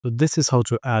So this is how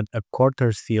to add a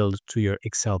quarters field to your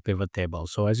Excel pivot table.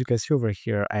 So as you can see over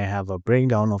here, I have a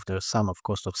breakdown of the sum of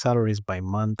cost of salaries by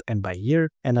month and by year,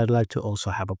 and I'd like to also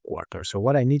have a quarter. So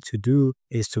what I need to do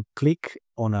is to click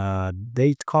on a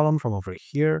date column from over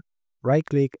here, right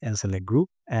click and select group.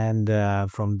 And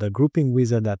from the grouping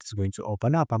wizard that is going to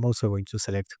open up, I'm also going to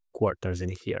select quarters in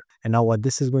here. And now what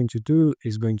this is going to do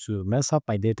is going to mess up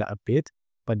my data a bit,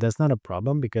 but that's not a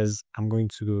problem because I'm going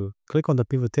to click on the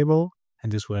pivot table,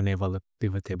 and this will enable the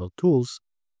pivot table tools.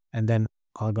 And then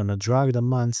I'm going to drag the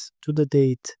months to the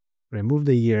date, remove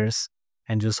the years,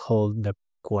 and just hold the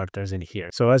quarters in here.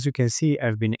 So as you can see,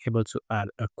 I've been able to add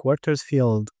a quarters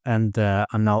field, and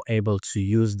I'm now able to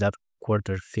use that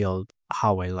quarter field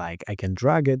how I like. I can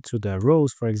drag it to the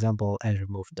rows, for example, and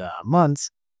remove the months.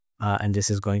 And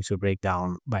this is going to break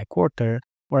down by quarter,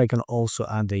 or I can also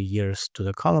add the years to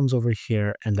the columns over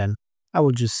here, and then I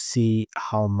will just see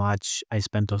how much I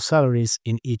spent on salaries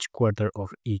in each quarter of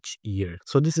each year.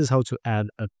 So this is how to add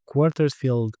a quarters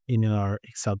field in our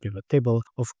Excel pivot table.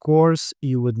 Of course,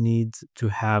 you would need to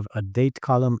have a date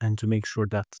column and to make sure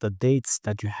that the dates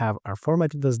that you have are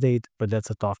formatted as date, but that's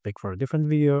a topic for a different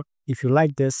video. If you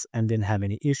like this and didn't have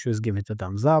any issues, give it a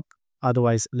thumbs up.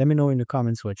 Otherwise, let me know in the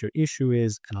comments what your issue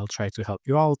is and I'll try to help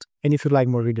you out. And if you like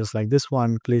more videos like this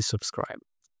one, please subscribe.